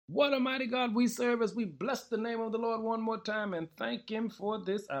What a mighty God we serve as we bless the name of the Lord one more time and thank Him for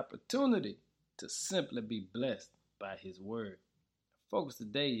this opportunity to simply be blessed by His word. Focus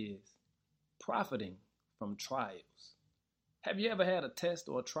today is profiting from trials. Have you ever had a test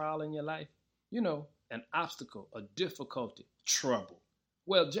or a trial in your life? You know, an obstacle, a difficulty, trouble.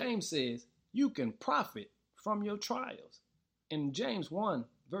 Well, James says you can profit from your trials. In James 1,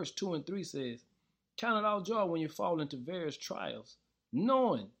 verse 2 and 3 says, "Count it all joy when you fall into various trials,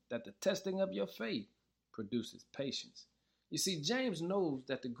 knowing that the testing of your faith produces patience." You see, James knows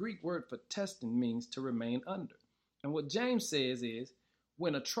that the Greek word for testing means to remain under. And what James says is,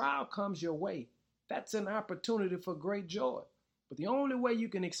 when a trial comes your way, that's an opportunity for great joy. But the only way you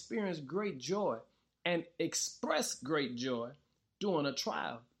can experience great joy and express great joy during a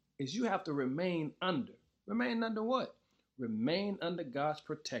trial is you have to remain under. Remain under what? Remain under God's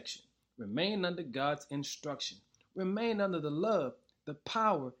protection. Remain under God's instruction. Remain under the love, the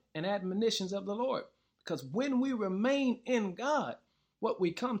power, and admonitions of the Lord. Because when we remain in God, what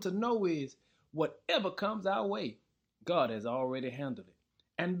we come to know is whatever comes our way, God has already handled it.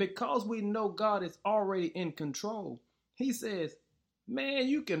 And because we know God is already in control, He says, man,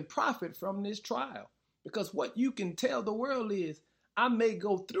 you can profit from this trial. Because what you can tell the world is, I may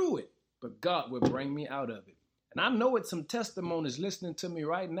go through it, but God will bring me out of it. And I know it's some testimonies listening to me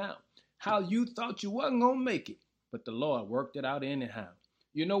right now, how you thought you wasn't going to make it, but the Lord worked it out anyhow.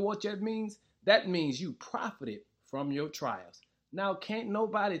 You know what that means? That means you profited from your trials. Now, can't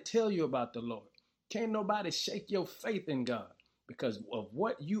nobody tell you about the Lord. Can't nobody shake your faith in God because of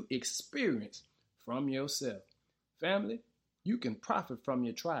what you experienced from yourself. Family, you can profit from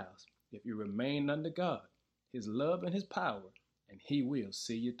your trials if you remain under God, His love and His power, and He will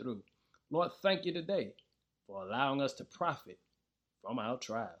see you through. Lord, thank you today for allowing us to profit from our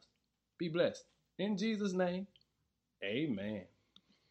trials. Be blessed. In Jesus' name, amen.